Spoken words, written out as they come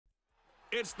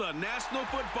It's the National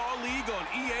Football League on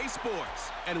EA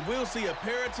Sports. And we'll see a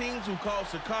pair of teams who call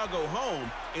Chicago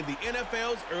home in the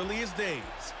NFL's earliest days.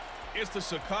 It's the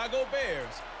Chicago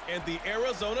Bears and the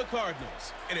Arizona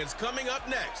Cardinals. And it's coming up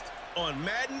next on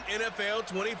Madden NFL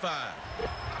 25.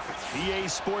 EA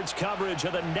Sports coverage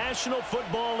of the National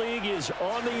Football League is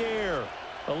on the air.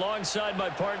 Alongside my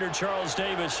partner, Charles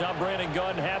Davis, I'm Brandon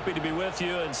Gunn. Happy to be with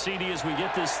you. And CD, as we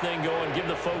get this thing going, give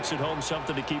the folks at home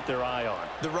something to keep their eye on.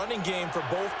 The running game for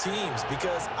both teams,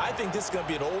 because I think this is going to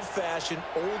be an old-fashioned,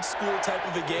 old-school type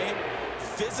of a game.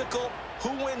 Physical, who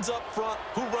wins up front,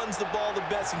 who runs the ball the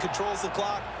best and controls the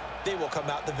clock, they will come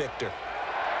out the victor.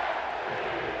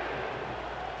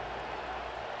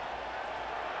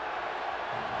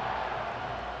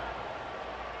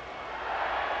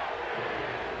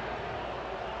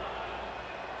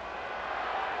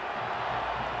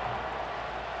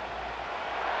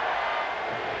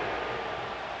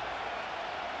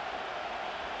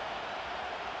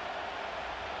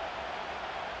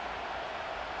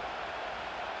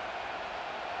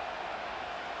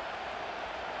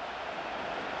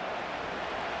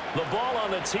 The ball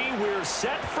on the tee, we're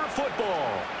set for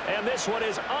football. And this one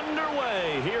is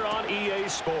underway here on EA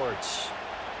Sports.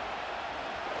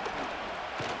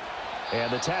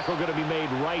 And the tackle going to be made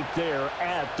right there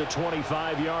at the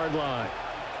 25-yard line.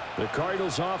 The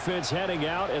Cardinals offense heading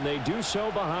out, and they do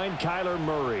so behind Kyler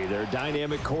Murray, their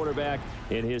dynamic quarterback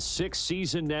in his 6th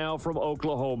season now from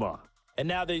Oklahoma. And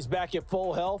now that he's back at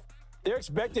full health, they're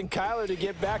expecting Kyler to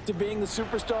get back to being the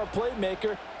superstar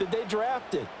playmaker that they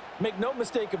drafted. Make no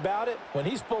mistake about it, when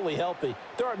he's fully healthy,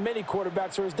 there aren't many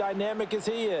quarterbacks who are as dynamic as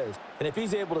he is. And if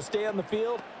he's able to stay on the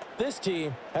field, this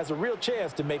team has a real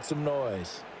chance to make some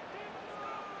noise.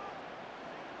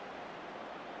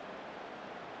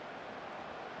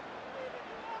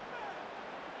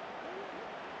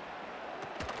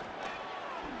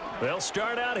 They'll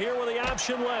start out here with the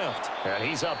option left. And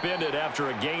he's upended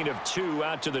after a gain of 2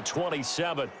 out to the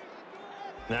 27.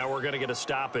 Now we're going to get a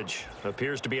stoppage.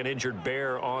 Appears to be an injured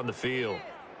Bear on the field.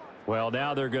 Well,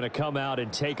 now they're going to come out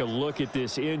and take a look at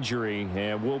this injury,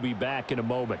 and we'll be back in a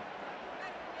moment.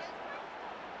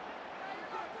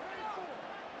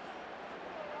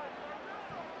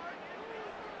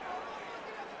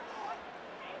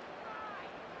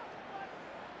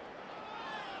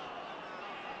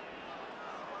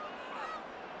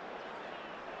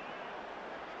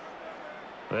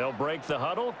 They'll break the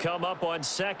huddle, come up on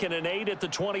 2nd and 8 at the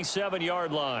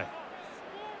 27-yard line.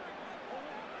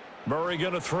 Murray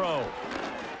going to throw.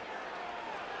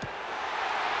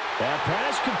 That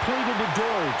pass completed to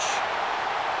Dortch.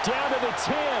 Down to the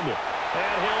 10.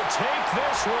 And he'll take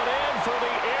this one in for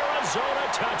the Arizona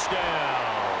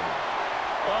touchdown.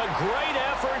 A great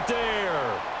effort there.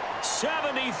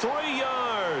 73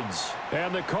 yards.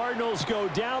 And the Cardinals go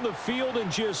down the field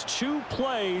in just 2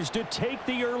 plays to take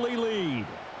the early lead.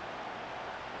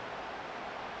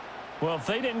 Well, if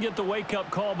they didn't get the wake-up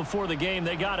call before the game,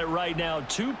 they got it right now.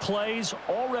 2 plays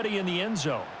already in the end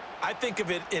zone. I think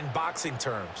of it in boxing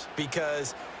terms,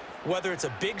 because whether it's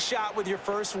a big shot with your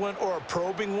first one or a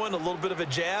probing one, a little bit of a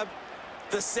jab,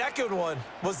 the second one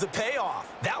was the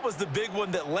payoff. That was the big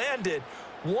one that landed.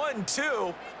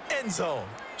 1-2, end zone.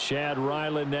 Chad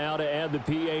Ryland now to add the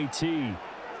PAT.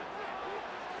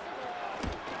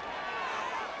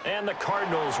 And the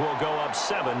Cardinals will go up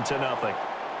 7-0.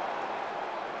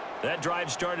 That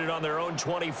drive started on their own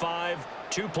 25.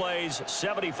 2 plays,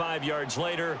 75 yards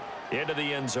later, into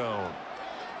the end zone.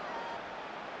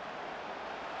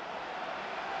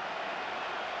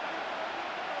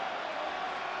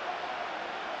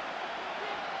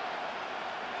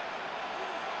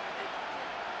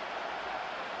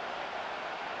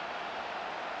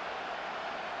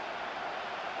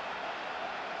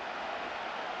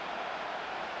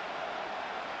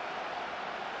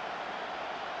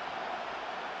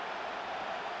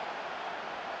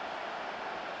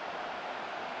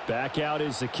 Back out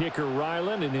is the kicker,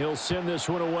 Ryland, and he'll send this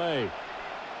one away.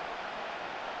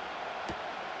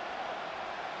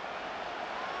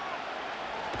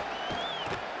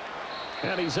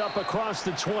 And he's up across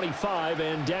the 25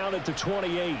 and down at the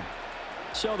 28.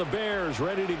 So the Bears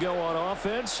ready to go on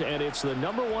offense, and it's the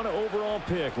 #1 overall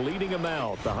pick leading them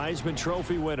out, the Heisman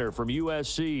Trophy winner from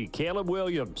USC, Caleb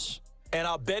Williams. And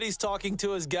I'll bet he's talking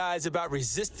to his guys about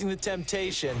resisting the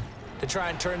temptation to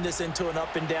try and turn this into an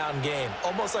up-and-down game,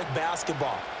 almost like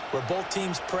basketball, where both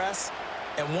teams press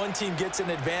and one team gets an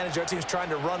advantage, our team's trying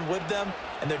to run with them,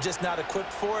 and they're just not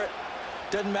equipped for it.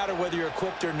 Doesn't matter whether you're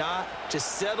equipped or not.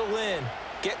 Just settle in,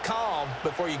 get calm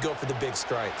before you go for the big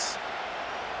strikes.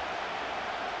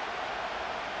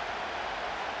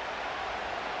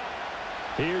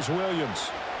 Here's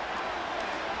Williams.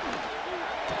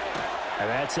 And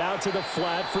that's out to the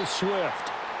flat for Swift.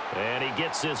 And he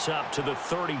gets this up to the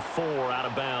 34 out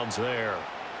of bounds there.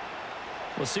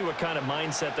 We'll see what kind of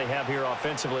mindset they have here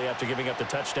offensively after giving up the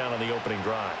touchdown on the opening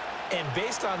drive. And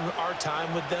based on our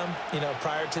time with them,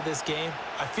 prior to this game,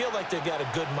 I feel like they've got a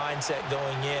good mindset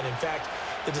going in. In fact,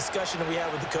 the discussion that we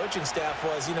had with the coaching staff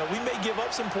was, we may give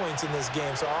up some points in this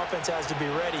game, so our offense has to be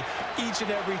ready each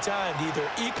and every time to either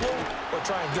equal or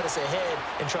try and get us ahead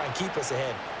and try and keep us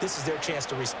ahead. This is their chance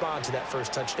to respond to that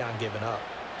first touchdown given up.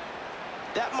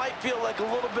 That might feel like a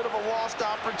little bit of a lost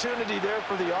opportunity there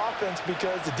for the offense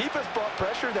because the defense brought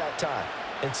pressure that time.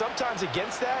 And sometimes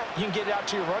against that, you can get out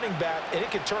to your running back, and it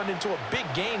can turn into a big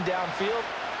gain downfield.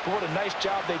 But what a nice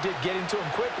job they did getting to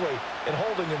him quickly and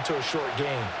holding him to a short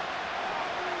gain.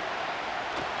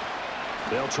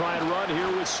 They'll try and run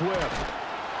here with Swift.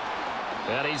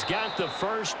 And he's got the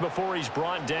first before he's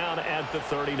brought down at the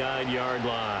 39-yard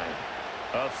line.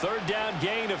 A third down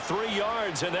gain of 3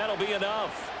 yards, and that'll be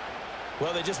enough.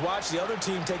 Well, they just watched the other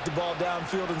team take the ball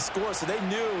downfield and score, so they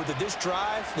knew that this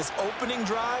drive, this opening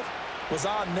drive, was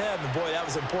on them. And, boy, that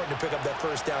was important to pick up that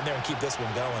first down there and keep this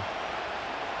one going.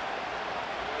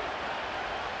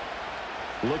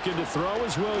 Looking to throw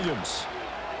is Williams.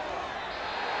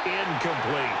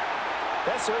 Incomplete.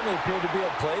 That certainly appeared to be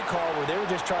a play call where they were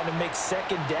just trying to make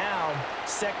second down,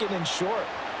 second and short.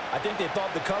 I think they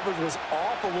thought the coverage was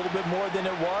off a little bit more than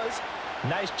it was.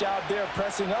 Nice job there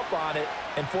pressing up on it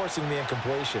and forcing the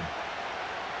incompletion.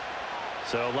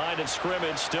 So line of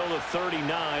scrimmage still the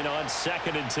 39 on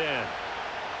 2nd and 10.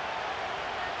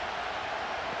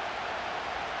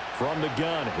 From the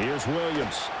gun, here's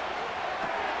Williams.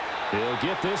 He'll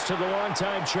get this to the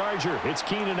longtime Charger. It's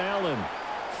Keenan Allen.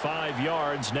 5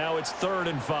 yards. Now it's 3rd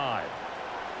and 5.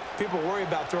 People worry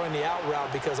about throwing the out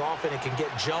route because often it can get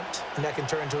jumped, and that can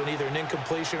turn into either an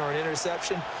incompletion or an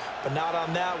interception. But not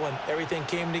on that one. Everything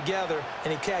came together,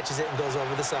 and he catches it and goes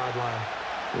over the sideline.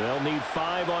 They'll need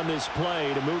 5 on this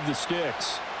play to move the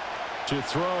sticks. To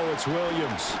throw, it's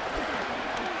Williams.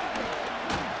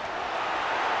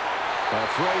 A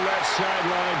throw left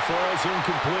sideline falls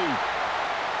incomplete.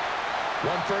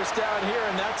 1 first down here,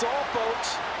 and that's all,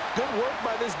 folks. Good work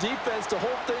by this defense to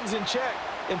hold things in check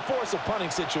and force a punting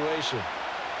situation.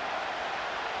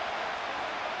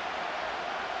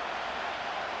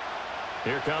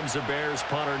 Here comes the Bears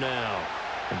punter now.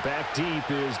 And back deep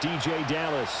is DJ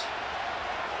Dallas.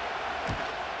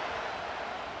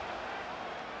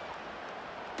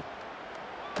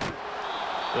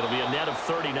 It'll be a net of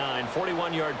 39,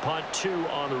 41-yard punt, 2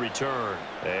 on the return.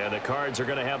 And the Cards are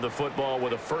going to have the football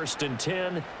with a 1st and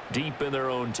 10 deep in their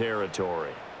own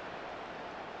territory.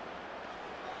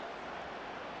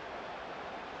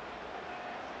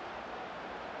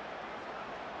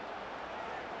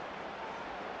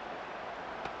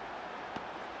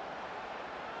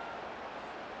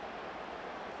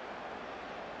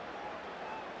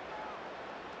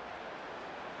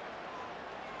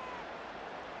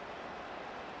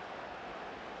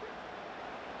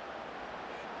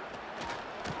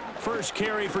 First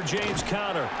carry for James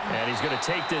Conner. And he's going to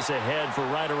take this ahead for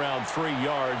right around 3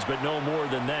 yards, but no more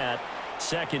than that.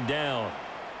 2nd down.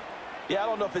 Yeah, I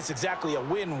don't know if it's exactly a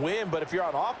win-win, but if you're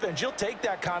on offense, you'll take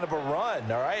that kind of a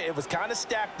run, all right? It was kind of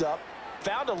stacked up,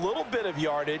 found a little bit of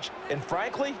yardage, and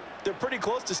frankly, they're pretty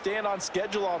close to staying on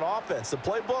schedule on offense. The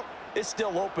playbook is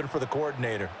still open for the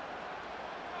coordinator.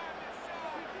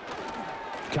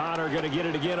 Conner going to get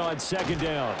it again on 2nd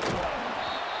down.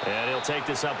 And he'll take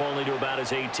this up only to about his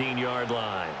 18-yard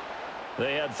line.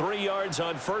 They had 3 yards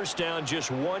on 1st down, just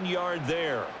 1 yard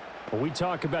there. When we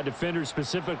talk about defenders,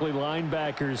 specifically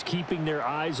linebackers, keeping their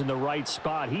eyes in the right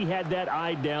spot, he had that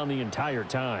eye down the entire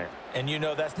time. And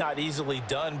that's not easily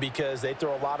done because they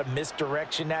throw a lot of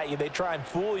misdirection at you. They try and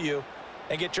fool you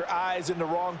and get your eyes in the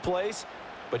wrong place.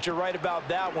 But you're right about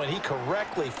that one. He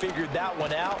correctly figured that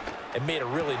one out and made a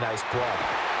really nice play.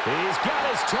 He's got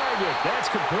his target. That's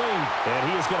complete.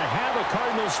 And he is going to have a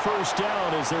Cardinals 1st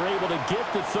down as they're able to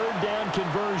get the 3rd down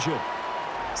conversion.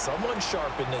 Someone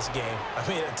sharp in this game. I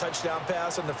mean, a touchdown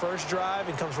pass on the first drive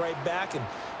and comes right back, and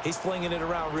he's flinging it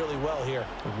around really well here.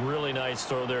 A really nice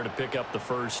throw there to pick up the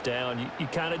 1st down. You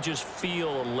kind of just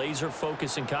feel a laser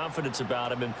focus and confidence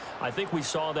about him, and I think we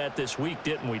saw that this week,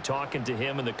 didn't we? Talking to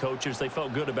him and the coaches, they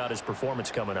felt good about his performance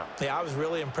coming up. Yeah, I was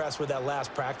really impressed with that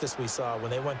last practice we saw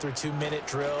when they went through 2-minute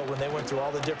drill, when they went through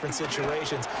all the different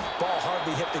situations. Ball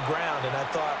hardly hit the ground, and I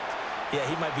thought, yeah,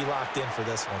 he might be locked in for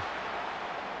this one.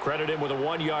 Credit him with a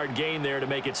 1-yard gain there to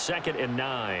make it 2nd and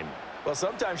 9. Well,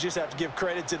 sometimes you just have to give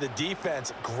credit to the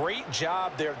defense. Great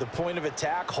job there at the point of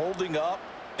attack, holding up,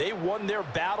 They won their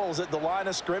battles at the line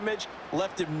of scrimmage,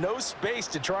 left him no space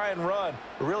to try and run.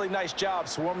 A really nice job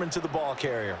swarming to the ball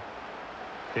carrier.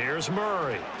 Here's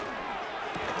Murray.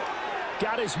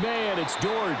 Got his man. It's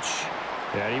Dortch.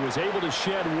 And he was able to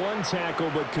shed one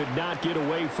tackle but could not get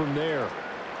away from there.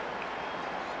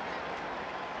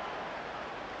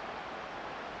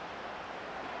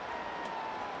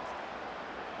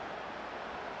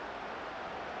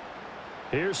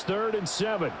 Here's 3rd and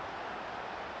 7.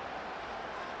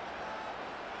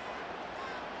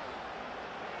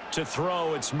 To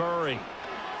throw, it's Murray.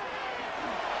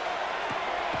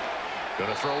 Going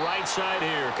to throw right side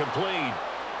here, complete.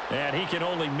 And he can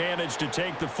only manage to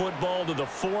take the football to the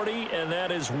 40, and that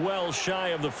is well shy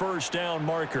of the first down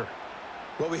marker.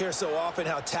 Well, we hear so often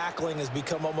how tackling has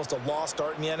become almost a lost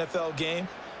art in the NFL game,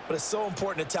 but it's so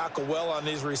important to tackle well on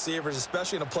these receivers,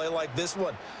 especially in a play like this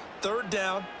one. 3rd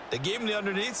down, they gave him the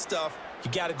underneath stuff. You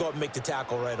got to go up and make the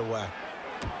tackle right away.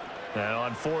 And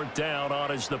on 4th down,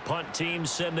 on is the punt team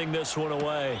sending this one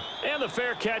away. And the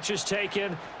fair catch is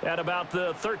taken at about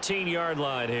the 13-yard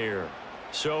line here.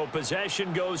 So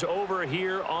possession goes over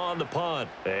here on the punt.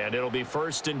 And it'll be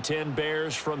 1st and 10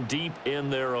 Bears from deep in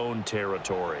their own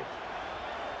territory.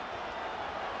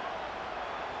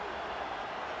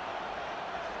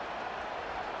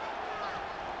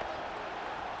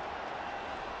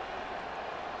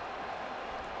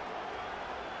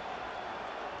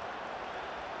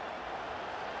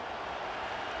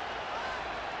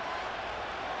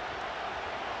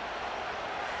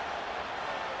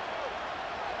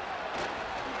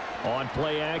 On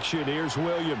play action, here's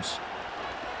Williams.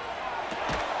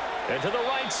 And to the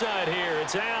right side here,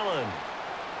 it's Allen.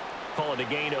 Call it a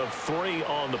gain of 3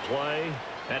 on the play,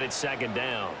 and it's 2nd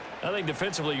down. I think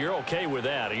defensively you're okay with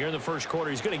that. You're in the first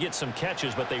quarter. He's going to get some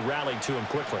catches, but they rallied to him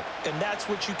quickly. And that's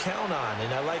what you count on,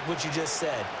 and I like what you just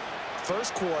said.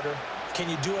 First quarter, can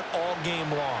you do it all game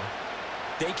long?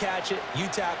 They catch it, you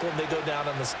tackle them, they go down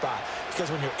on the spot.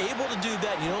 Because when you're able to do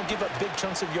that, you don't give up big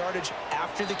chunks of yardage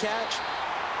after the catch.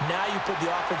 Now you put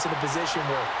the offense in a position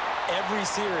where every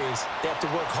series they have to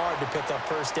work hard to pick up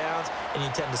first downs, and you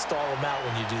tend to stall them out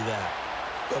when you do that.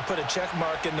 They'll put a check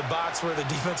mark in the box where the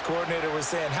defense coordinator was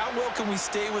saying, how well can we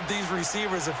stay with these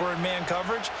receivers if we're in man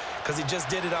coverage? Because he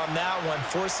just did it on that one,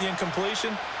 forced the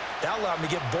incompletion. That allowed him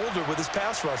to get bolder with his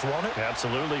pass rush, won't it?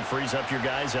 Absolutely. Frees up your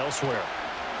guys elsewhere.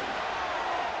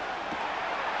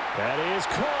 That is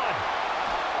caught.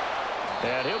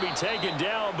 And he'll be taken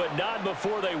down, but not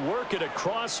before they work it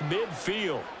across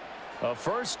midfield. A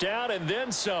first down and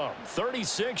then some.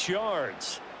 36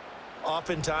 yards.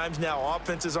 Oftentimes now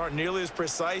offenses aren't nearly as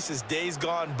precise as days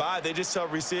gone by. They just tell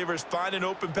receivers, find an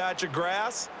open patch of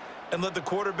grass and let the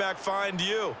quarterback find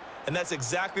you. And that's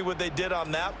exactly what they did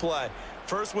on that play.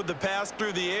 First with the pass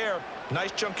through the air,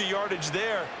 nice chunk of yardage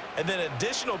there, and then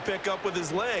additional pickup with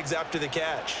his legs after the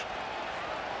catch.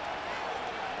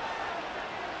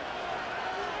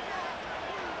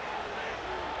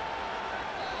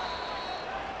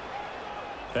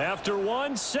 After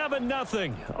one,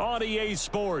 7-0 on EA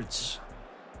Sports.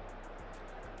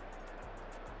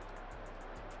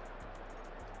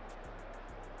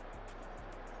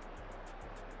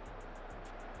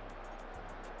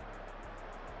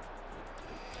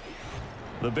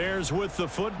 The Bears with the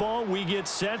football. We get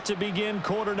set to begin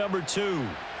quarter number 2.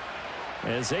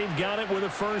 As they've got it with a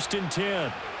 1st and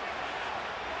 10.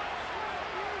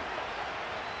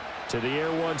 To the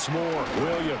air once more.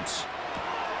 Williams.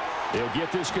 He'll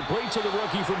get this complete to the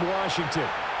rookie from Washington.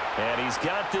 And he's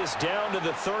got this down to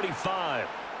the 35.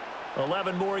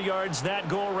 11 more yards that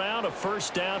go around, a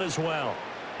first down as well.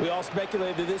 We all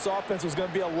speculated this offense was going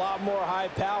to be a lot more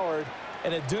high-powered.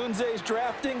 And Adunze's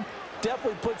drafting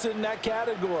definitely puts it in that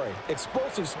category.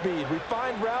 Explosive speed,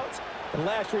 refined routes, and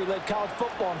last year he led college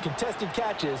football in contested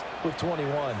catches with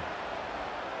 21.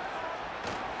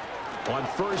 On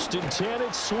 1st and 10,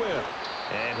 it's Swift.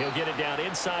 And he'll get it down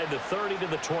inside the 30 to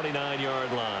the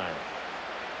 29-yard line.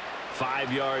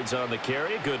 5 yards on the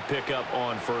carry. Good pickup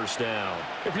on first down.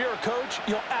 If you're a coach,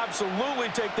 you'll absolutely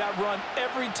take that run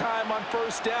every time on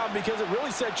first down because it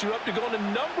really sets you up to go in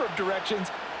a number of directions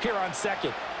here on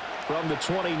second. From the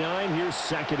 29, here's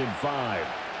 2nd and 5.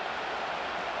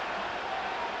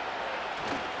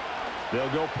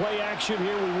 They'll go play action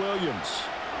here with Williams.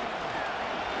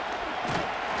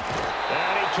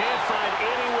 And he can't find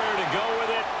anywhere to go with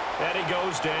it, and he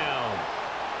goes down.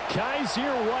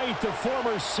 Kaiser White, the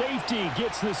former safety,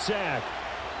 gets the sack.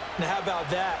 Now how about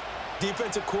that?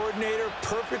 Defensive coordinator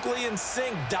perfectly in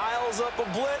sync, dials up a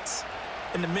blitz,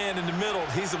 and the man in the middle,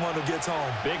 he's the one who gets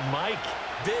home. Big Mike.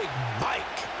 Big Mike.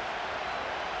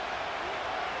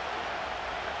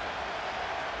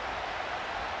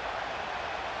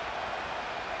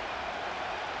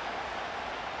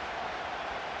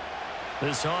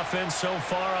 This offense so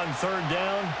far on third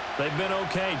down, they've been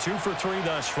okay. 2 for 3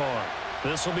 thus far.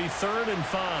 This will be 3rd and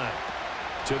 5.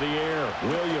 To the air,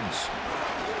 Williams.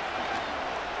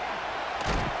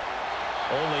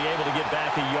 Only able to get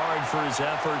back a yard for his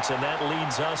efforts, and that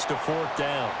leads us to 4th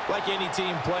down. Like any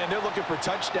team playing, they're looking for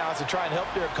touchdowns to try and help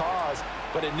their cause.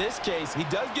 But in this case, he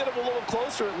does get them a little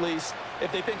closer at least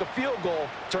if they think a field goal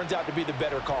turns out to be the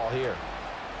better call here.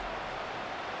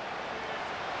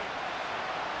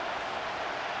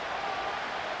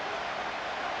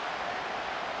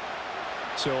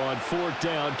 So on 4th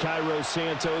down, Cairo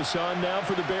Santos on now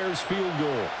for the Bears field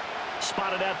goal.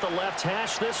 Spotted at the left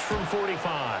hash, this from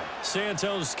 45.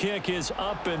 Santos' kick is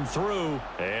up and through,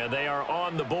 and they are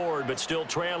on the board, but still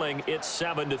trailing. It's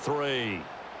 7-3.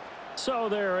 So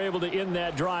they're able to end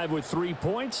that drive with 3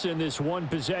 points in this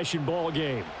one-possession ball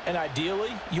game. And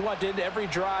ideally, you want to end every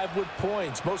drive with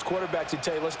points. Most quarterbacks would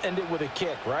tell you, let's end it with a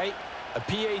kick, right? A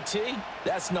PAT,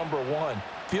 that's number 1.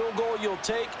 Field goal you'll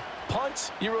take.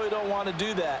 Punts, you really don't want to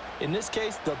do that. In this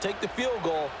case, they'll take the field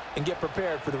goal and get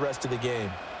prepared for the rest of the game.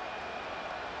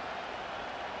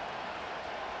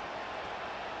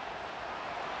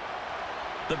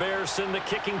 The Bears send the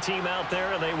kicking team out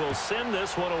there, and they will send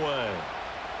this one away.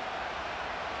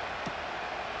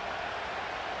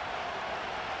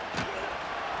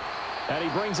 And he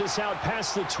brings us out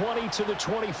past the 20 to the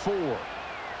 24.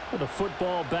 With the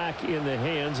football back in the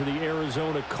hands of the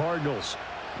Arizona Cardinals.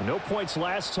 No points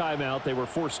last time out. They were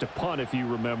forced to punt, if you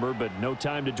remember, but no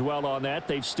time to dwell on that.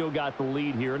 They've still got the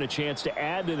lead here and a chance to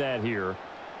add to that here.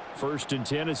 1st and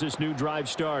 10 as this new drive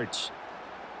starts.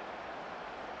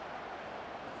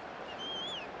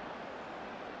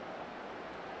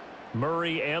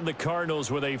 Murray and the Cardinals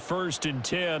with a 1st and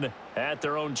 10 at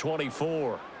their own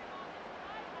 24.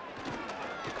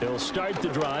 They'll start the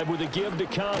drive with a give to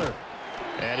Connor.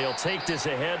 And he'll take this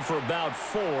ahead for about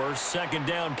 4. 2nd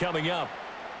down coming up.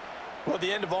 Well, at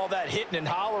the end of all that hitting and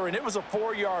hollering, it was a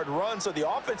 4-yard run, so the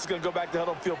offense is going to go back to the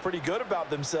huddle and feel pretty good about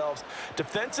themselves.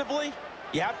 Defensively,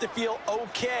 you have to feel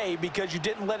okay because you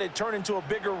didn't let it turn into a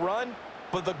bigger run,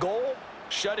 but the goal,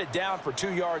 shut it down for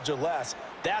 2 yards or less.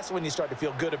 That's when you start to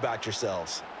feel good about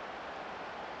yourselves.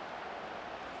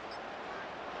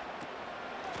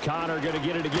 Connor going to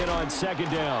get it again on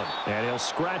 2nd down. And he'll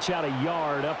scratch out a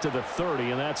yard up to the 30,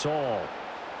 and that's all.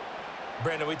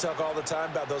 Brandon, we talk all the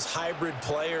time about those hybrid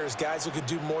players, guys who could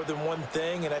do more than one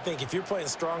thing. And I think if you're playing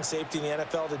strong safety in the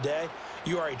NFL today,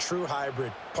 you are a true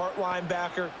hybrid. Part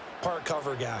linebacker, part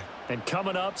cover guy. And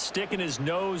coming up, sticking his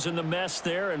nose in the mess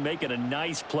there and making a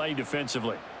nice play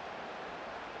defensively.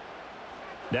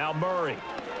 Now Murray.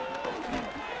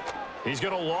 He's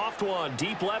going to loft one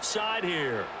deep left side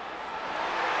here.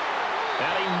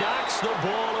 And he knocks the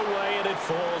ball away, and it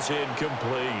falls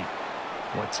incomplete.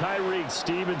 Well, Tyreek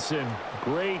Stevenson,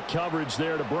 great coverage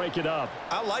there to break it up.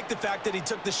 I like the fact that he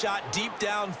took the shot deep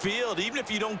downfield. Even if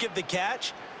you don't get the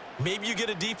catch, maybe you get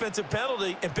a defensive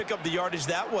penalty and pick up the yardage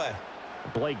that way.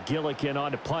 Blake Gillikin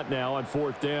on to punt now on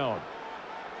 4th down.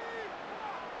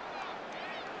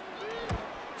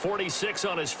 46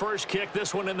 on his first kick.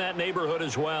 This one in that neighborhood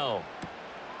as well.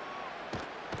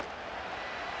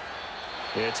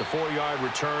 It's a 4-yard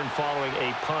return following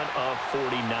a punt of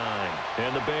 49.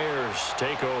 And the Bears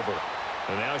take over.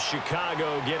 And now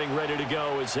Chicago getting ready to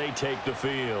go as they take the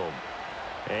field.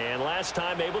 And last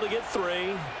time able to get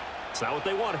 3. It's not what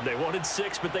they wanted. They wanted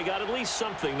 6, but they got at least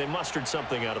something. They mustered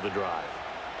something out of the drive.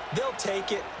 They'll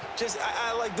take it.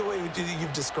 I like the way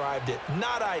you've described it.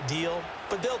 Not ideal,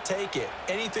 but they'll take it.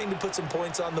 Anything to put some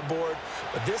points on the board.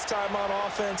 But this time on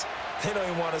offense, they don't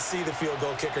even want to see the field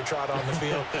goal kicker trot on the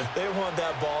field. They want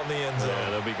that ball in the end zone. Yeah,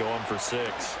 they'll be going for 6.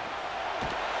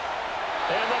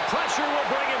 And the pressure will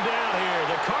bring him down here.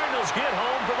 The Cardinals get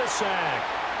home for the sack.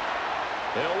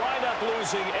 They'll wind up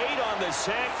losing 8 on the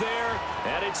sack there,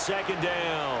 and it's 2nd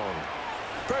down.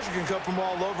 Pressure can come from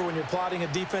all over when you're plotting a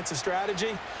defensive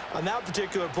strategy. On that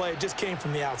particular play, it just came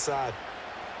from the outside.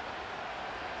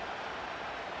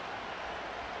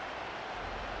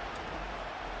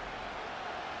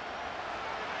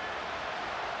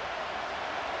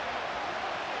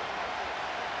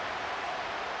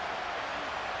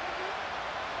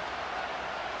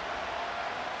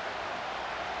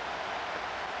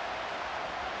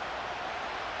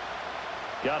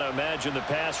 Got to imagine the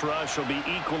pass rush will be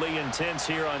equally intense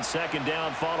here on 2nd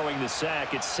down following the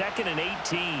sack. It's 2nd and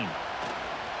 18.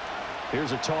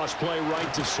 Here's a toss play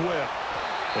right to Swift.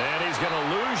 And he's going to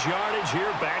lose yardage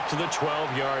here back to the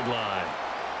 12-yard line.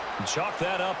 Chalk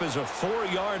that up as a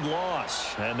 4-yard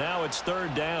loss, and now it's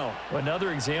third down.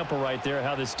 Another example right there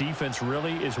how this defense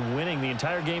really is winning the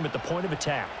entire game at the point of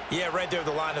attack. Yeah, right there at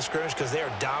the line of scrimmage because they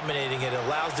are dominating it. It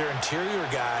allows their interior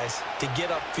guys to get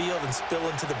upfield and spill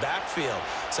into the backfield.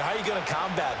 So how are you going to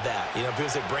combat that? You know, people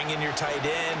say bring in your tight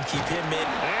end, keep him in.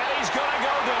 And he's going to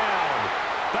go down.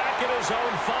 Back at his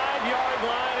own 5-yard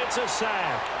line, it's a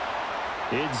sack.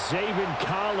 It's Zaven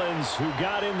Collins who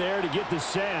got in there to get the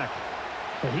sack.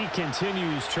 But he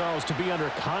continues, Charles, to be under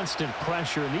constant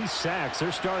pressure, and these sacks,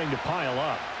 they're starting to pile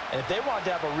up. And if they want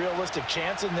to have a realistic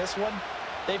chance in this one,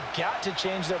 they've got to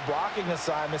change their blocking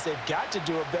assignments. They've got to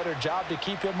do a better job to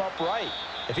keep him upright.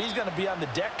 If he's going to be on the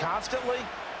deck constantly,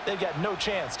 they've got no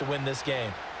chance to win this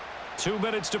game. 2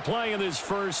 minutes to play in this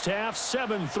first half.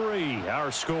 7-3,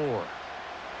 our score.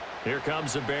 Here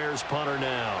comes the Bears punter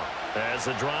now. As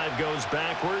the drive goes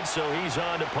backwards, so he's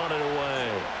on to punt it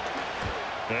away.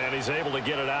 And he's able to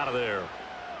get it out of there.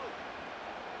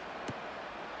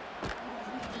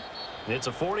 It's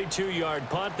a 42-yard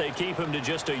punt. They keep him to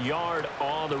just a yard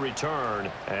on the return.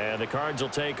 And the Cards will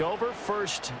take over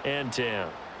 1st and 10.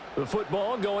 The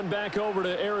football going back over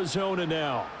to Arizona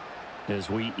now. As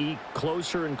we eke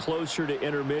closer and closer to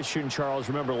intermission, Charles,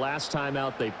 remember last time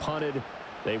out they punted.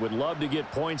 They would love to get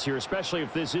points here, especially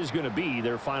if this is going to be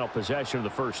their final possession of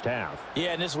the first half.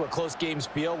 Yeah, and this is what close games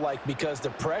feel like because the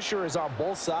pressure is on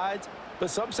both sides, but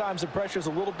sometimes the pressure is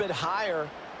a little bit higher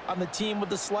on the team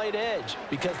with the slight edge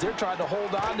because they're trying to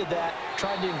hold on to that,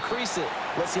 trying to increase it.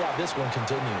 Let's see how this one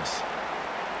continues.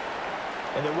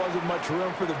 And there wasn't much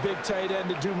room for the big tight end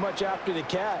to do much after the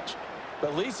catch. But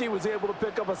at least he was able to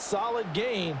pick up a solid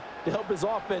gain to help his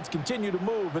offense continue to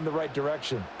move in the right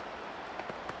direction.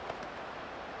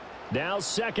 Now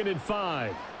 2nd and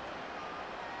 5.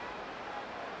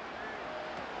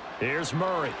 Here's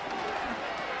Murray.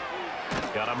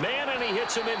 Got a man, and he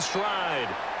hits him in stride.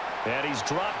 And he's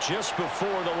dropped just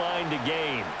before the line to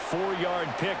gain. 4-yard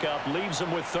pickup leaves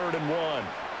him with 3rd and 1.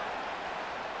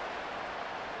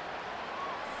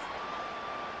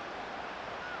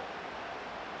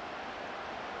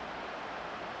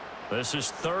 This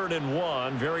is 3rd and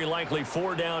 1. Very likely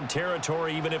 4-down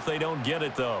territory, even if they don't get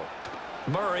it, though.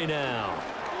 Murray now.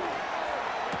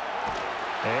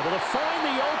 Able to find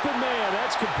the open man.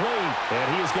 That's complete.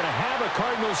 And he is going to have a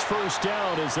Cardinals first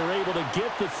down as they're able to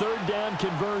get the 3rd down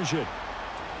conversion.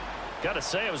 Got to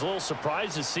say, I was a little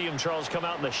surprised to see him, Charles, come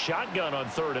out in the shotgun on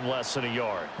 3rd and less than a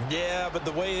yard. Yeah, but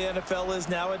the way the NFL is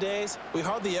nowadays, we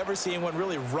hardly ever see anyone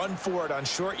really run for it on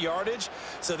short yardage.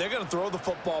 So they're going to throw the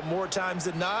football more times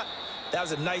than not. That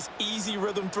was a nice, easy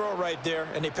rhythm throw right there,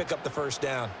 and they pick up the first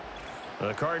down.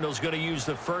 The Cardinals going to use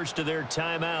the first of their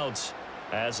timeouts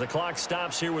as the clock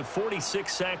stops here with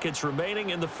 46 seconds remaining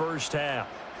in the first half.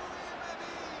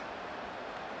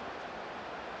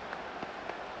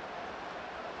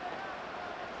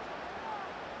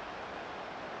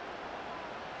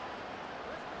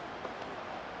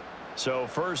 So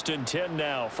 1st and 10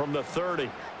 now from the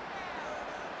 30.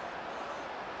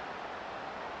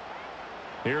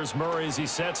 Here's Murray as he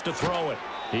sets to throw it.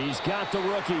 He's got the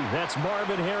rookie. That's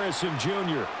Marvin Harrison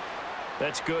Jr.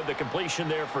 That's good. The completion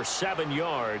there for 7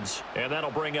 yards, and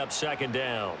that'll bring up 2nd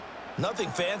down. Nothing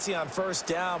fancy on 1st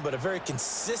down, but a very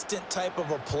consistent type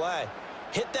of a play.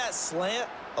 Hit that slant.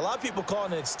 A lot of people call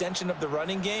it an extension of the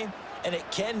running game, and it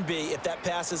can be if that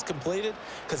pass is completed,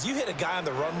 because you hit a guy on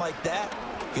the run like that,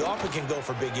 you often can go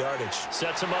for big yardage.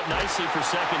 Sets him up nicely for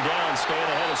 2nd down, staying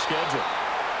ahead of schedule.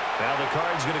 Now the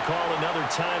Cards going to call another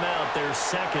timeout, their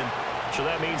 2nd. So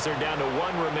that means they're down to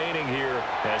 1 remaining here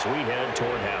as we head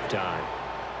toward halftime.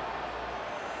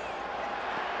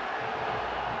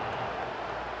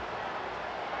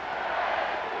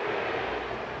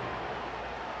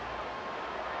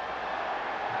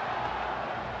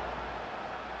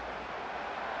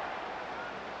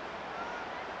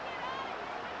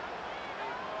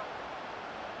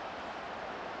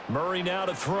 Murray now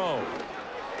to throw.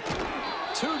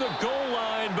 To the goal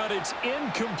line, but it's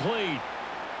incomplete.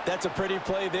 That's a pretty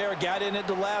play there. Got in at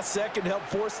the last second, helped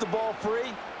force the ball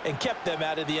free, and kept them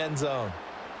out of the end zone.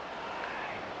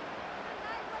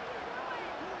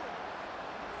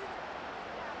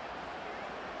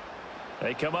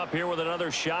 They come up here with another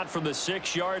shot from the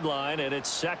 6-yard line, and it's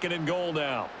 2nd and goal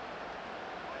now.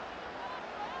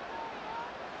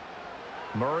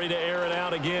 Murray to air it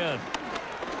out again.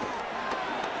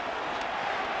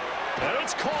 And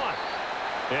it's caught.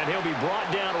 And he'll be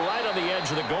brought down right on the edge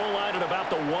of the goal line at about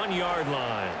the 1-yard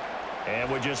line.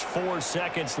 And with just 4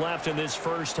 seconds left in this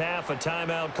first half, a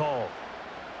timeout call.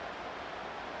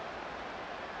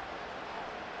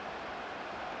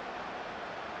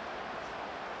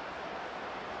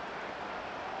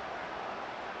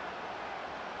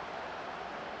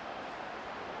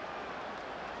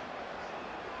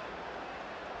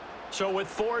 So with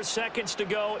 4 seconds to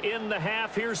go in the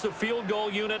half, here's the field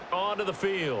goal unit onto the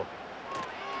field.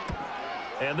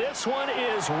 And this one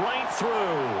is right through.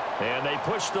 And they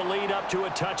push the lead up to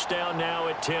a touchdown now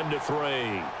at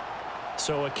 10-3.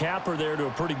 So a capper there to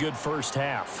a pretty good first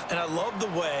half. And I love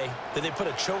the way that they put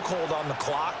a chokehold on the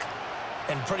clock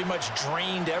and pretty much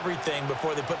drained everything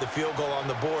before they put the field goal on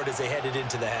the board as they headed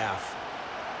into the half.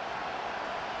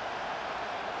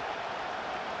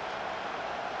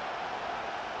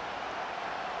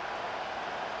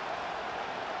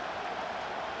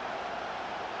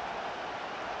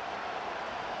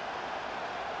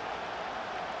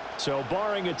 So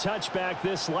barring a touchback,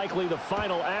 this likely the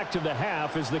final act of the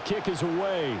half as the kick is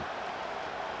away.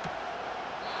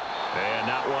 And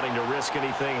not wanting to risk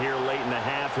anything here late in the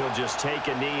half, he'll just take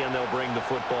a knee and they'll bring the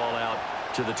football out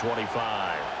to the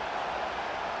 25.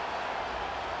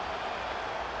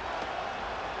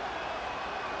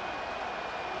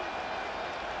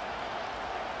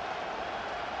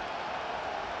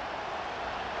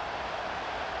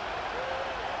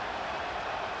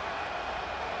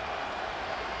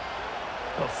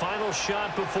 A final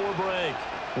shot before break.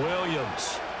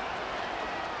 Williams.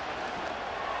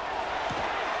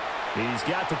 He's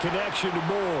got the connection to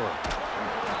Moore.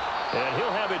 And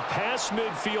he'll have it past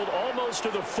midfield almost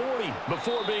to the 40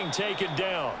 before being taken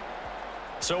down.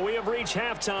 So we have reached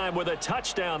halftime with a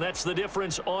touchdown. That's the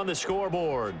difference on the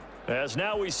scoreboard. As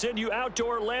now we send you out to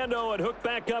Orlando and hook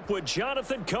back up with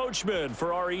Jonathan Coachman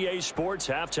for our EA Sports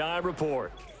Halftime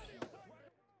Report.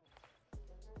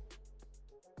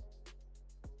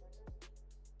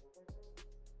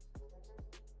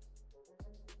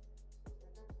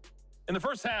 In the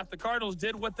first half, the Cardinals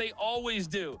did what they always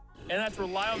do, and that's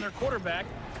rely on their quarterback,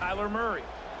 Kyler Murray.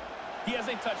 He has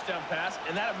a touchdown pass,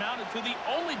 and that amounted to the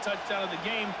only touchdown of the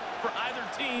game for either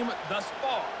team thus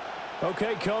far.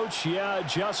 Okay, Coach, yeah,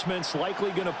 adjustments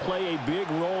likely going to play a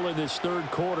big role in this third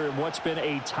quarter in what's been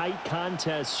a tight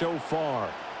contest so far.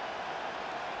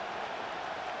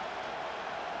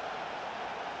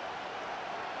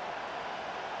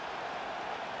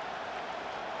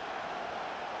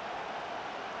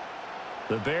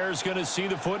 The Bears going to see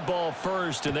the football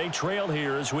first, and they trail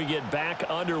here as we get back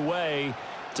underway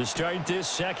to start this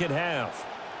second half.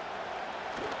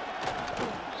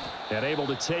 And able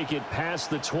to take it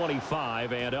past the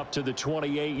 25 and up to the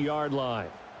 28-yard line.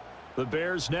 The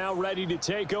Bears now ready to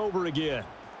take over again.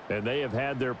 And they have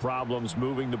had their problems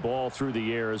moving the ball through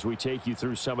the air as we take you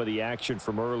through some of the action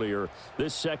from earlier.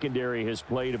 This secondary has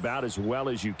played about as well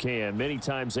as you can. Many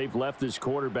times they've left this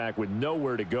quarterback with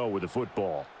nowhere to go with the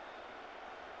football.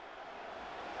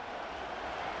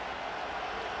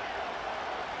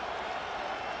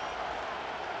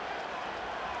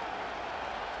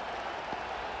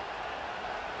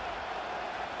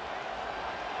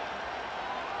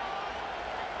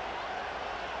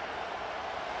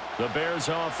 The Bears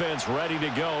offense ready to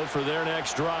go for their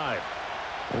next drive.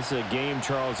 This is a game,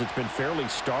 Charles, that's been fairly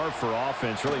starved for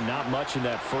offense. Really not much in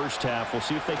that first half. We'll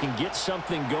see if they can get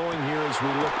something going here as we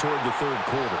look toward the third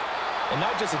quarter. And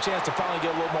not just a chance to finally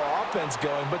get a little more offense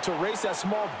going, but to erase that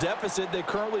small deficit they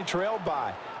currently trailed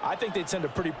by. I think they'd send a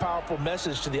pretty powerful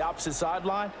message to the opposite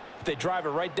sideline if they drive it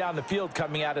right down the field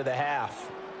coming out of the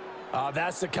half.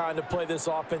 That's the kind of play this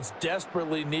offense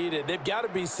desperately needed. They've got to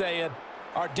be saying,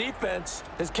 our defense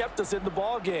has kept us in the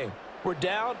ball game. We're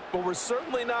down, but we're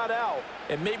certainly not out.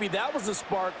 And maybe that was the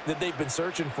spark that they've been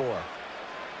searching for.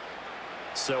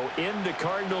 So into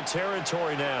Cardinal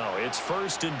territory now. It's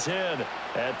 1st and 10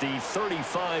 at the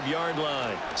 35-yard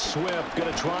line. Swift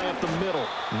going to try up the middle.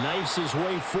 Knifes his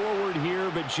way forward here,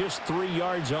 but just 3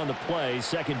 yards on the play.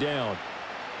 Second down.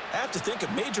 I have to think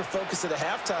a major focus of the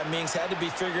halftime meetings had to be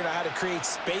figuring out how to create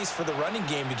space for the running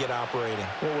game to get operating.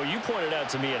 Well, what you pointed out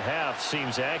to me at half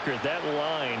seems accurate. That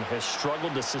line has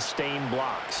struggled to sustain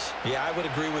blocks. Yeah, I would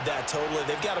agree with that totally.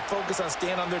 They've got to focus on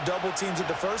staying on their double teams at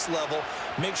the first level,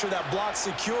 make sure that block's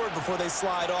secured before they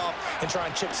slide off and try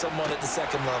and chip someone at the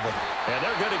second level. And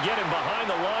they're going to get him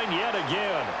behind the line yet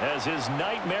again as his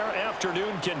nightmare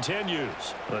afternoon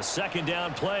continues. The second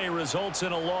down play results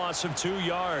in a loss of 2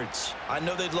 yards. I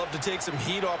know they'd love to take some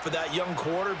heat off of that young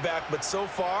quarterback, but so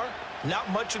far, not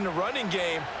much in the running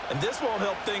game, and this won't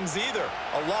help things either.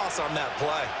 A loss on that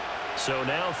play. So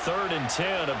now 3rd and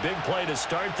 10, a big play to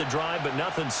start the drive, but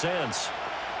nothing since.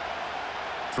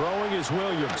 Throwing is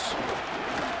Williams.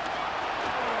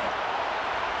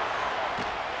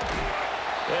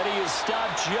 And he is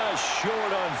stopped just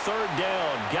short on 3rd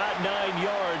down. Got 9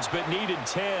 yards, but needed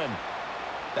 10.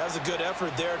 That was a good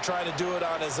effort there, trying to do it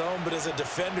on his own, but as a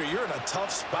defender, you're in a tough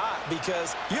spot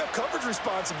because you have coverage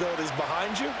responsibilities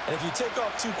behind you, and if you take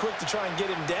off too quick to try and get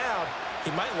him down,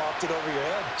 he might loft it over your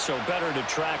head. So better to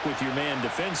track with your man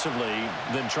defensively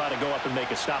than try to go up and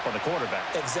make a stop on the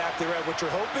quarterback. Exactly right. What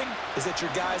you're hoping is that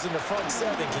your guys in the front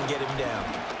seven can get him down.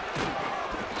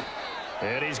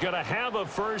 And he's going to have a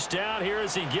first down here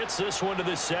as he gets this one to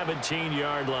the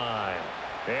 17-yard line.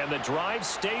 And the drive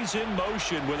stays in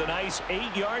motion with a nice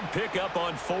 8-yard pickup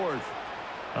on fourth.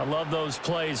 I love those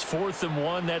plays. 4th and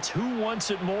 1. That's who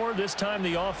wants it more, this time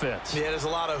the offense. Yeah, there's a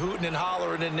lot of hooting and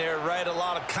hollering in there, right? A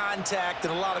lot of contact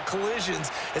and a lot of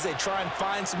collisions as they try and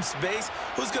find some space.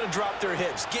 Who's going to drop their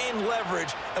hips, gain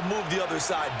leverage, and move the other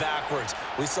side backwards?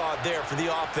 We saw it there for the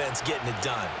offense getting it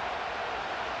done.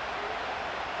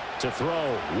 To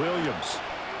throw, Williams.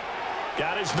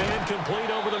 Got his man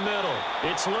complete over the middle.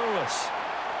 It's Lewis.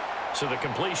 So the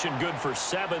completion good for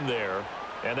 7 there,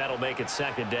 and that'll make it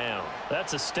 2nd down.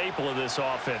 That's a staple of this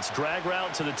offense. Drag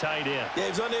route to the tight end. Yeah,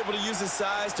 he's unable to use his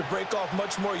size to break off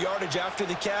much more yardage after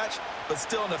the catch, but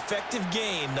still an effective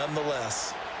gain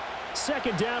nonetheless.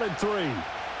 2nd down and 3.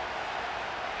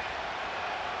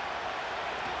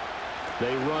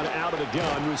 They run out of the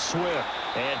gun with Swift.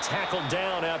 And tackled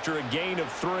down after a gain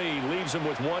of 3. Leaves him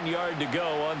with 1 yard to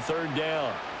go on 3rd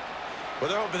down. Well,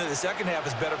 they're hoping that the second half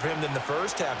is better for him than the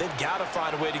first half. They've got to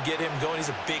find a way to get him going. He's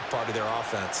a big part of their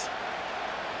offense.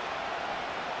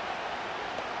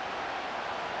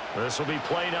 This will be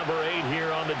play number 8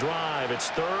 here on the drive. It's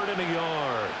 3rd and a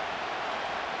yard.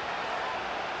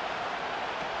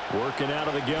 Working out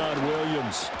of the gun,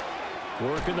 Williams.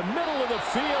 Work in the middle of the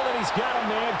field, and he's got a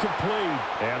man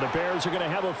complete. And the Bears are going to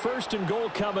have a 1st and goal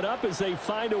coming up as they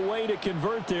find a way to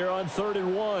convert there on 3rd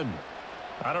and 1.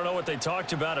 I don't know what they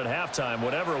talked about at halftime.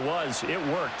 Whatever it was, it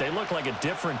worked. They look like a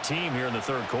different team here in the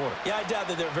 3rd quarter. Yeah, I doubt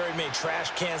that there are very many trash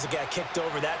cans that got kicked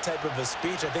over, that type of a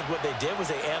speech. I think what they did was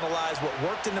they analyzed what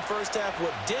worked in the first half,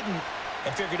 what didn't,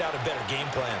 and figured out a better game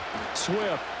plan.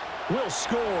 Swift will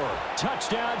score.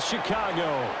 Touchdown,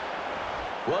 Chicago.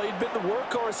 Well, he'd been the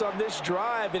workhorse on this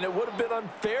drive, and it would have been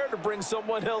unfair to bring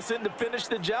someone else in to finish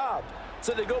the job.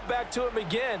 So they go back to him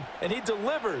again, and he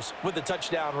delivers with a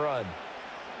touchdown run.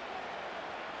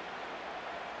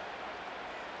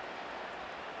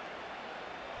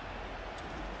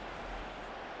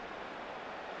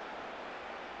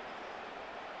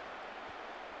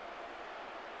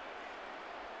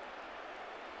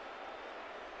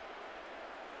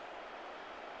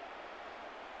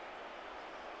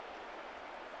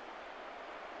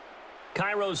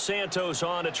 Cairo Santos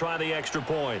on to try the extra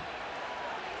point.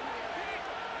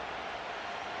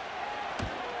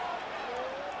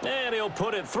 And he'll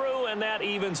put it through, and that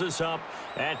evens us up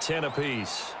at 10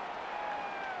 apiece.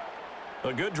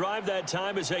 A good drive that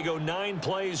time as they go 9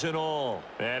 plays in all.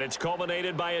 And it's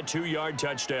culminated by a 2-yard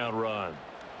touchdown run.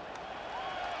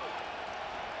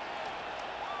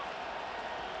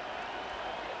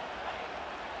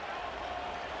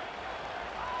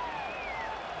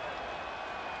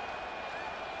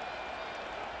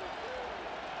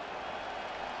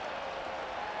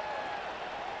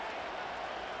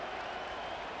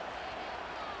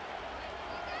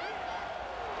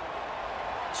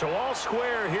 So all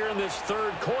square here in this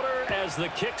 3rd quarter as the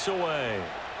kick's away.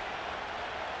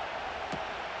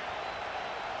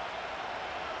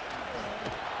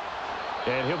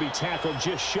 And he'll be tackled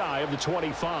just shy of the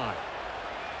 25.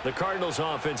 The Cardinals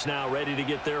offense now ready to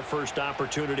get their first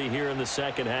opportunity here in the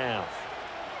 2nd half.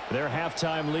 Their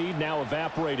halftime lead now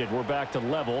evaporated. We're back to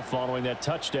level following that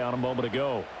touchdown a moment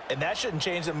ago. And that shouldn't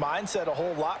change the mindset a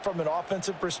whole lot from an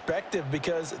offensive perspective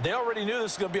because they already knew this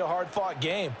was going to be a hard-fought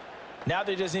game. Now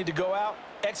they just need to go out,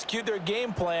 execute their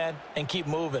game plan, and keep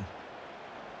moving.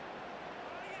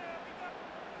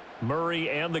 Murray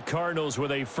and the Cardinals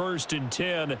with a 1st and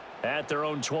 10 at their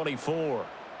own 24.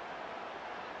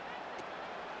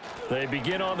 They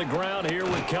begin on the ground here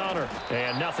with Connor.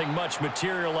 And nothing much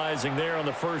materializing there on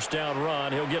the 1st down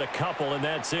run. He'll get a couple, and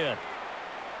that's it.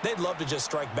 They'd love to just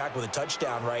strike back with a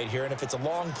touchdown right here, and if it's a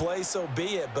long play, so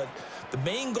be it. But the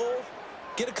main goal,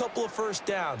 get a couple of 1st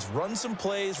downs, run some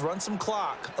plays, run some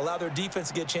clock, allow their defense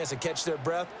to get a chance to catch their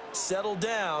breath, settle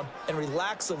down, and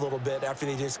relax a little bit after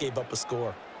they just gave up a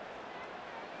score.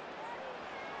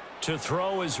 To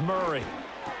throw is Murray.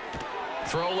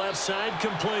 Throw left side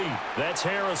complete. That's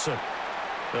Harrison.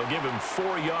 They'll give him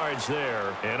 4 yards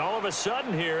there. And all of a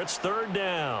sudden here, it's 3rd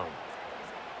down.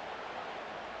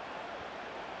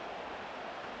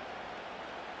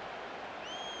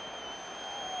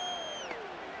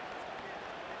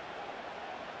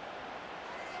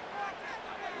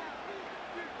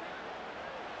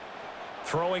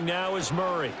 Throwing now is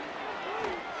Murray.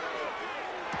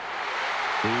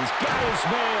 He's got his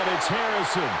man. It's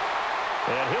Harrison.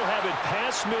 And he'll have it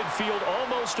past midfield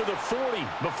almost to the 40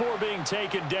 before being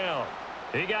taken down.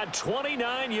 He got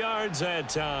 29 yards that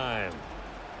time.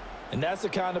 And that's the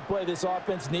kind of play this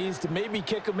offense needs to maybe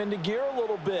kick them into gear a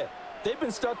little bit. They've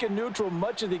been stuck in neutral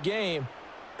much of the game.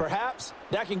 Perhaps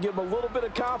that can give them a little bit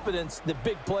of confidence that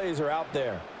big plays are out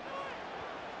there.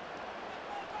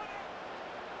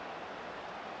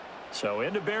 So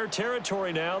into Bear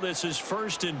territory now. This is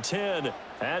 1st and 10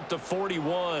 at the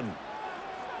 41.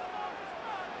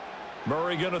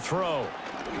 Murray going to throw.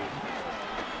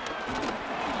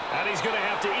 And he's going to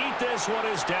have to eat this one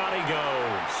as down he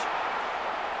goes.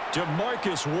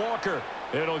 DeMarcus Walker.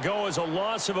 It'll go as a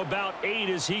loss of about 8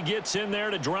 as he gets in there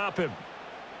to drop him.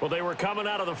 Well, they were coming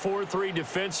out of the 4-3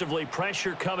 defensively.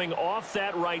 Pressure coming off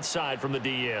that right side from the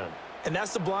DN. And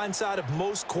that's the blind side of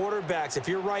most quarterbacks. If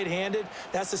you're right-handed,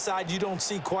 that's the side you don't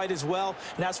see quite as well,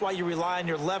 and that's why you rely on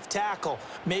your left tackle,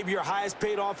 maybe your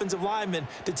highest-paid offensive lineman,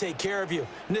 to take care of you.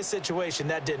 In this situation,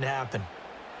 that didn't happen.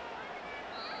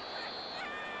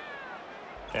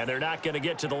 And they're not going to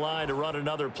get to the line to run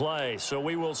another play. So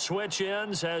we will switch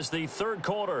ends as the third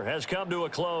quarter has come to a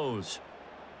close.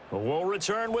 We'll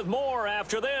return with more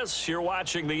after this. You're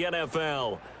watching the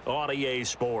NFL on EA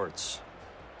Sports.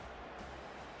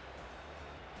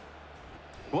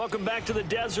 Welcome back to the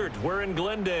desert. We're in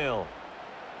Glendale.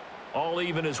 All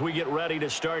even as we get ready to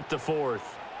start the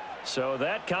fourth. So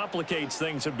that complicates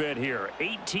things a bit here.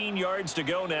 18 yards to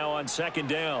go now on 2nd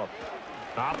down.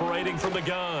 Operating from the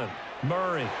gun.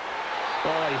 Murray.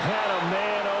 Oh, he had a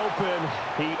man open.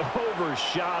 He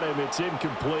overshot him. It's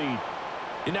incomplete.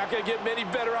 You're not going to get many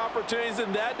better opportunities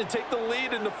than that to take the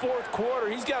lead in the 4th quarter.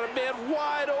 He's got a man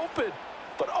wide open.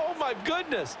 But, oh, my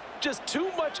goodness, just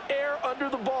too much air under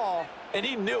the ball, and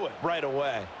he knew it right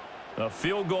away. A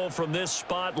field goal from this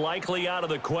spot likely out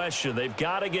of the question. They've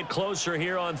got to get closer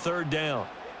here on 3rd down.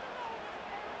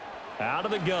 Out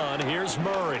of the gun, here's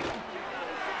Murray.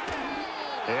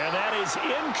 And that is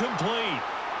incomplete.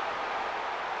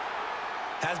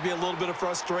 Has to be a little bit of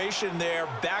frustration there.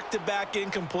 Back-to-back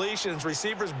incompletions.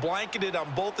 Receivers blanketed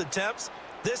on both attempts,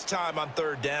 this time on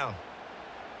 3rd down.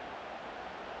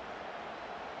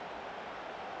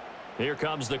 Here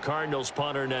comes the Cardinals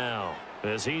punter now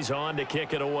as he's on to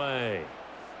kick it away.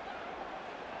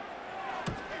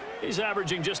 He's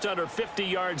averaging just under 50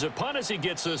 yards a punt as he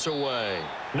gets this away.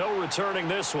 No returning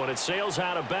this one. It sails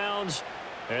out of bounds,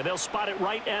 and they'll spot it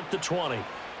right at the 20.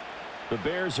 The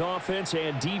Bears offense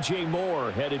and DJ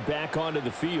Moore headed back onto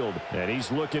the field, and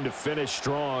he's looking to finish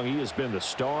strong. He has been the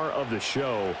star of the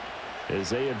show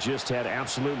as they have just had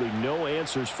absolutely no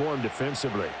answers for him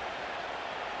defensively.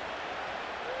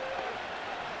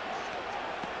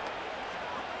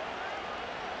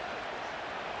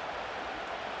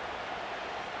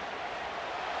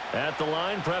 At the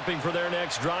line, prepping for their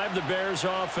next drive, the Bears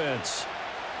offense.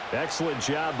 Excellent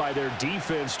job by their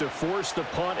defense to force the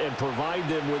punt and provide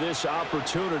them with this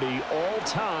opportunity, all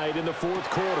tied in the 4th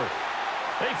quarter.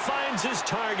 He finds his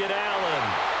target, Allen.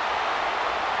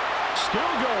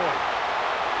 Still going.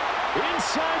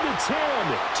 Inside the 10.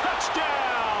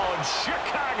 Touchdown,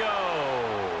 Chicago.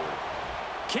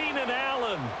 Keenan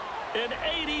Allen, an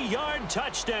 80-yard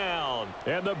touchdown.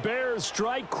 And the Bears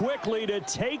strike quickly to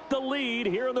take the lead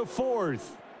here in the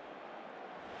 4th.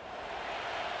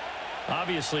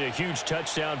 Obviously a huge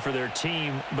touchdown for their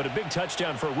team, but a big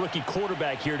touchdown for a rookie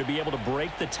quarterback here to be able to break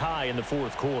the tie in the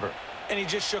 4th quarter. And he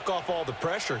just shook off all the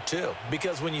pressure, too.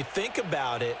 Because when you think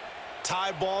about it,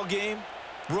 tie ball game,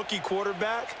 rookie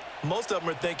quarterback, most of them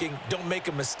are thinking, don't make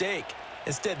a mistake.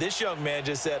 Instead, this young man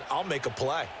just said, I'll make a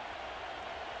play.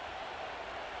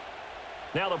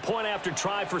 Now the point after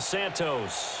try for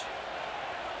Santos.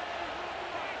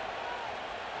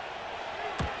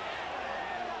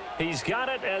 He's got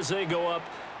it as they go up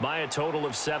by a total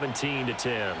of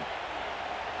 17-10.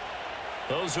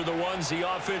 Those are the ones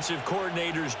the offensive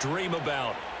coordinators dream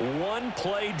about.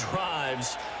 One-play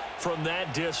drives from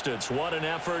that distance. What an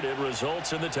effort. It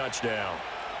results in the touchdown.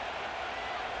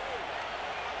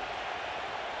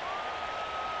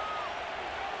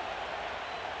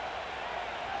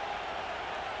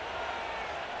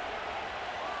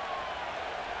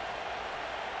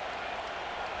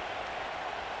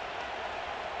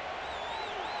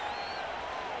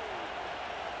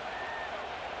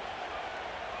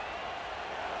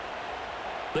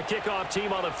 The kickoff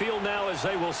team on the field now as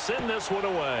they will send this one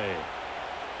away.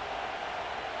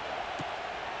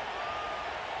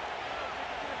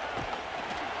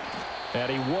 And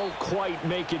he won't quite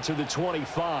make it to the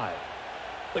 25.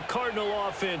 The Cardinal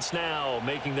offense now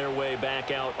making their way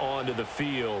back out onto the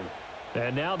field.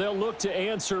 And now they'll look to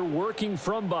answer working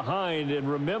from behind. And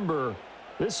remember,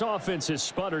 this offense has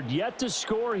sputtered yet to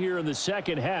score here in the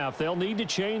 2nd half. They'll need to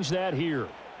change that here.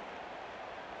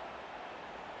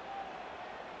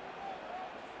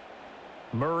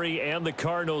 Murray and the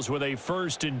Cardinals with a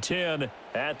 1st and 10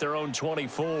 at their own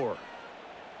 24.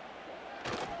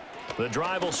 The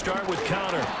drive will start with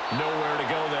Connor. Nowhere to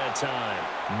go that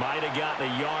time. Might have gotten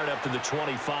a yard up to the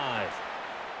 25.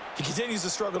 He continues to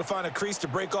struggle to find a crease to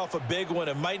break off a big one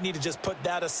and might need to just put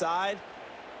that aside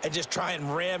and just try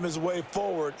and ram his way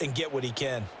forward and get what he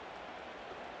can.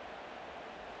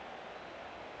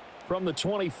 From the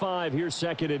 25, here's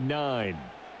 2nd and 9.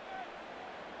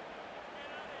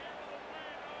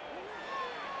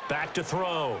 Back to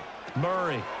throw.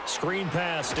 Murray, screen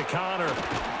pass to Connor.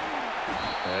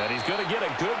 And he's going to get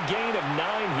a good gain of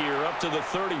 9 here up to the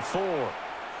 34.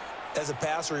 As a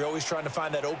passer, you're always trying to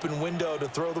find that open window to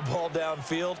throw the ball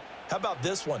downfield. How about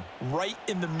this one? Right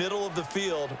in the middle of the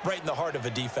field, right in the heart of a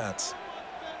defense.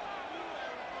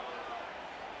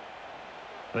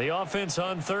 The offense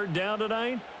on 3rd down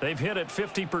tonight, they've hit it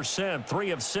 50%,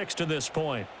 3 of 6 to this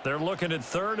point. They're looking at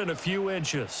 3rd and a few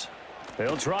inches.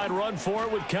 They'll try and run for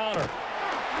it with Connor.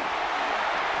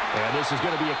 And this is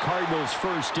going to be a Cardinals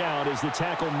 1st down as the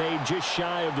tackle made just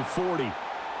shy of the 40.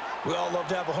 We all love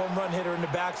to have a home run hitter in the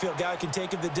backfield. Guy can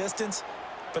take it the distance.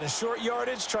 But in short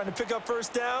yardage, trying to pick up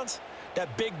 1st downs,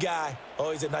 that big guy,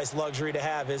 always a nice luxury to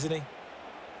have, isn't he?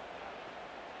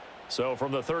 So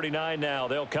from the 39 now,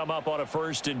 they'll come up on a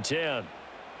 1st and 10.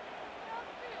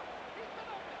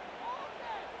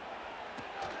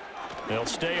 They'll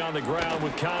stay on the ground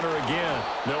with Connor again.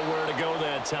 Nowhere to go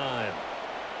that time.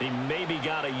 He maybe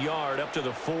got a yard up to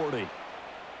the 40.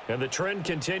 And the trend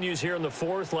continues here in the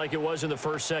 4th like it was in the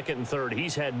 1st, 2nd, and 3rd.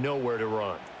 He's had nowhere to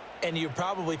run. And you're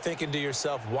probably thinking to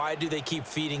yourself, why do they keep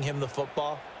feeding him the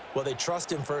football? Well, they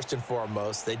trust him first and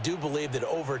foremost. They do believe that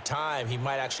over time he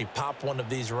might actually pop one of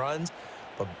these runs.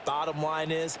 But bottom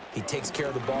line is he takes care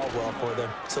of the ball well for them,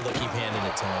 so they'll keep handing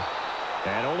it to him.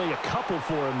 And only a couple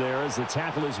for him there as the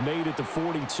tackle is made at the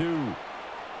 42.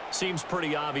 Seems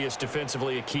pretty obvious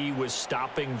defensively a key was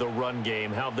stopping the run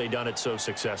game. How have they done it so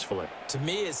successfully? To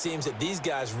me, it seems that these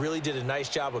guys really did a nice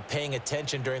job of paying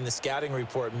attention during the scouting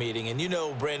report meeting. And you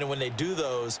know, Brandon, when they do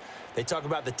those, they talk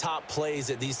about the top plays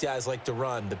that these guys like to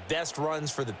run. The best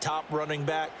runs for the top running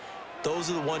back, those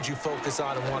are the ones you focus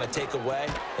on and want to take away.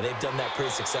 And they've done that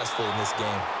pretty successfully in this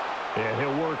game. Yeah,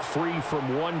 he'll work free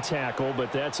from 1 tackle,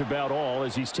 but that's about all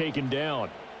as he's taken down.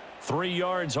 3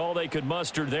 yards, all they could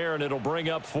muster there, and it'll bring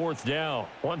up 4th down.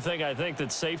 One thing I think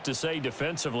that's safe to say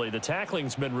defensively, the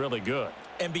tackling's been really good.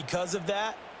 And because of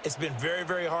that, it's been very,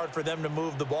 very hard for them to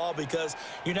move the ball because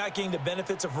you're not getting the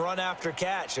benefits of run after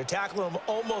catch. They're tackling them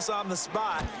almost on the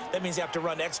spot. That means you have to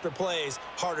run extra plays,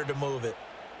 harder to move it.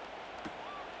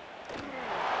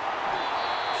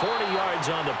 40 yards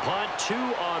on the punt, 2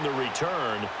 on the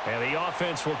return, and the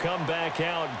offense will come back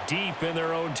out deep in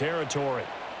their own territory.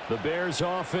 The Bears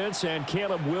offense and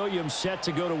Caleb Williams set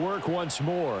to go to work once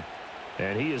more.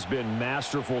 And he has been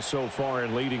masterful so far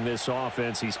in leading this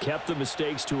offense. He's kept the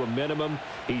mistakes to a minimum.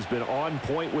 He's been on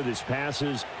point with his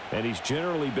passes, and he's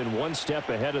generally been one step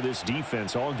ahead of this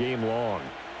defense all game long.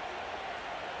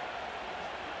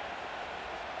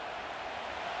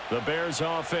 The Bears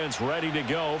offense ready to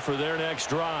go for their next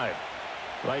drive.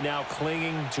 Right now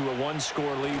clinging to a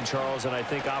 1-score lead, Charles, and I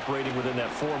think operating within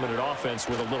that 4-minute offense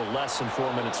with a little less than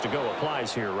 4 minutes to go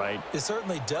applies here, right? It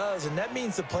certainly does, and that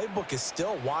means the playbook is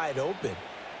still wide open.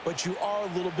 But you are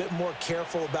a little bit more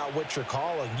careful about what you're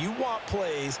calling. You want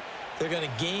plays that are going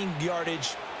to gain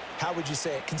yardage, how would you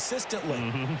say it,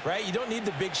 consistently, right? You don't need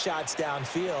the big shots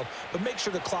downfield, but make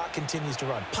sure the clock continues to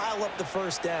run. Pile up the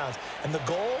 1st downs. And the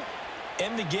goal,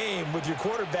 end the game with your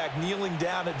quarterback kneeling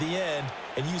down at the end,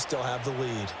 and you still have the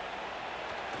lead.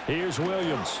 Here's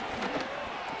Williams.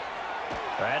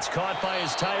 That's caught by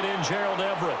his tight end, Gerald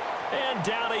Everett. And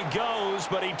down he goes,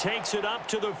 but he takes it up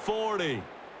to the 40.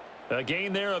 A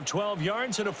gain there of 12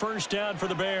 yards and a 1st down for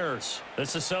the Bears.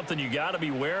 This is something you got to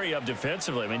be wary of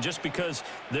defensively. I mean, just because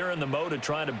they're in the mode of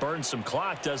trying to burn some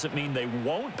clock doesn't mean they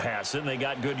won't pass it, and they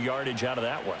got good yardage out of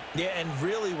that one. Yeah, and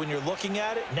really, when you're looking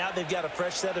at it, now they've got a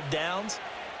fresh set of downs.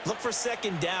 Look for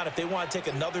 2nd down. If they want to take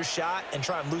another shot and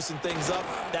try and loosen things up,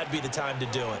 that'd be the time to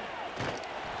do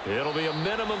it. It'll be a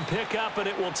minimum pickup, and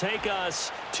it will take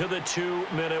us to the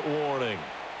 2-minute warning.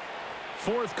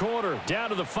 4th quarter, down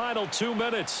to the final 2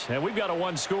 minutes, and we've got a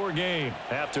 1-score game.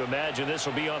 Have to imagine this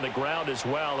will be on the ground as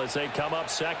well as they come up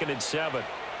 2nd and 7.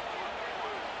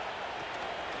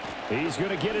 He's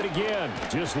going to get it again,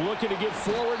 just looking to get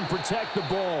forward and protect the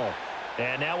ball.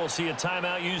 And now we'll see a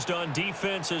timeout used on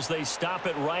defense as they stop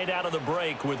it right out of the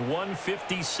break with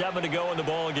 1:57 to go in the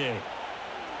ball game.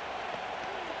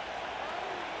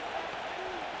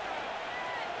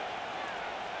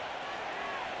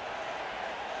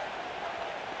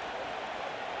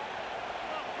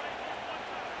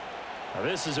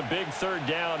 This is a big third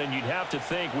down, and you'd have to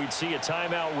think we'd see a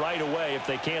timeout right away if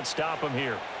they can't stop him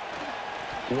here.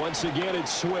 Once again,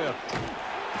 it's Swift.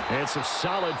 And some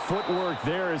solid footwork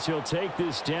there as he'll take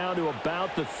this down to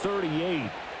about the 38.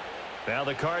 Now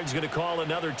the Cards going to call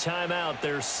another timeout,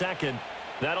 their second.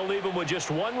 That'll leave them with just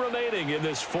one remaining in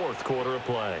this fourth quarter of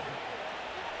play.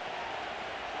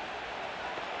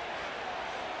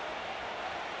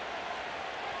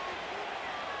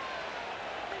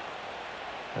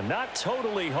 And not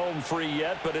totally home free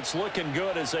yet, but it's looking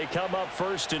good as they come up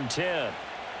 1st and 10.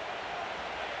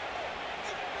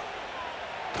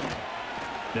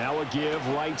 Now a give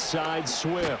right side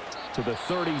Swift to the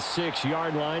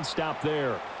 36-yard line. Stop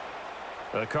there.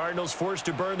 The Cardinals forced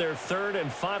to burn their third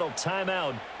and final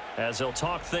timeout as they'll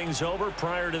talk things over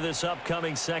prior to this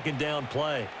upcoming second down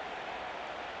play.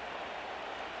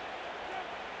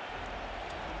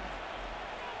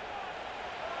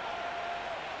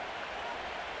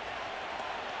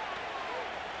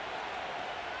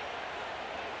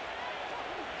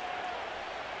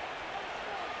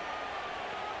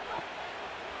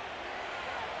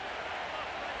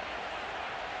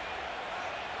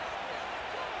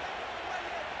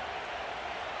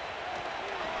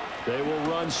 They will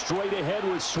run straight ahead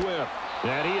with Swift.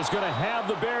 And he is going to have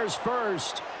the Bears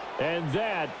first. And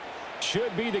that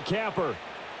should be the capper.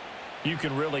 You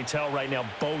can really tell right now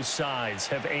both sides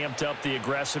have amped up the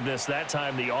aggressiveness. That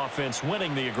time the offense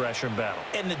winning the aggression battle.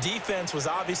 And the defense was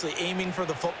obviously aiming for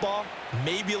the football,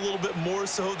 maybe a little bit more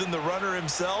so than the runner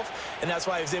himself. And that's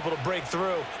why he was able to break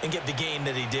through and get the gain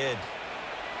that he did.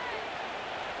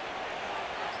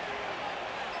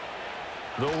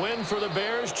 The win for the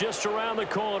Bears just around the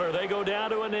corner. They go down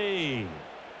to a knee.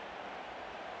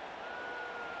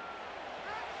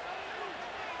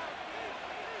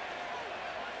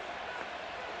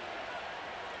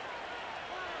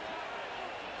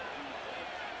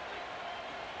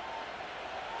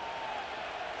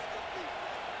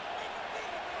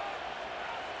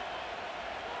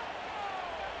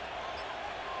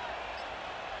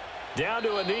 Down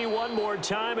to a knee one more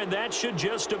time, and that should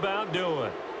just about do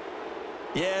it.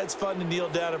 Yeah, it's fun to kneel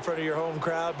down in front of your home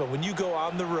crowd, but when you go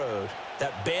on the road,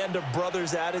 that band of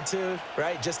brothers attitude,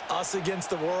 right, just us against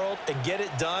the world, and get it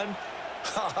done,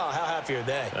 how happy are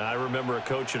they? I remember a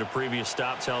coach at a previous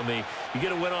stop telling me, you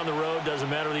get a win on the road, doesn't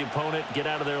matter the opponent, get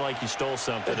out of there like you stole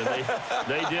something, and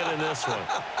they did in this one.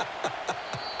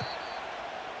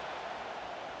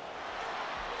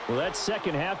 Well, that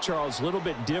second half, Charles, a little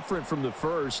bit different from the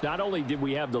first. Not only did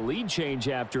we have the lead change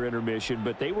after intermission,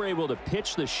 but they were able to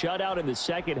pitch the shutout in the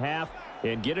second half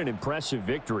and get an impressive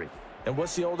victory. And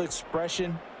what's the old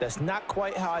expression? That's not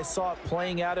quite how I saw it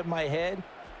playing out in my head.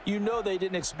 You know they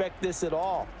didn't expect this at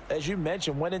all. As you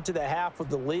mentioned, went into the half with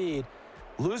the lead.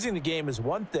 Losing the game is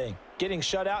one thing. Getting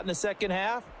shut out in the second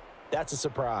half, that's a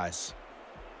surprise.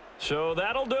 So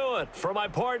that'll do it for my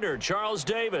partner, Charles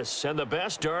Davis, and the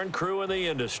best darn crew in the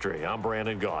industry. I'm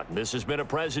Brandon Gaudin. This has been a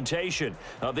presentation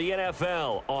of the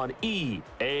NFL on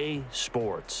EA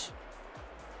Sports.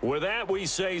 With that, we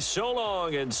say so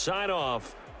long and sign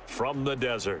off from the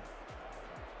desert.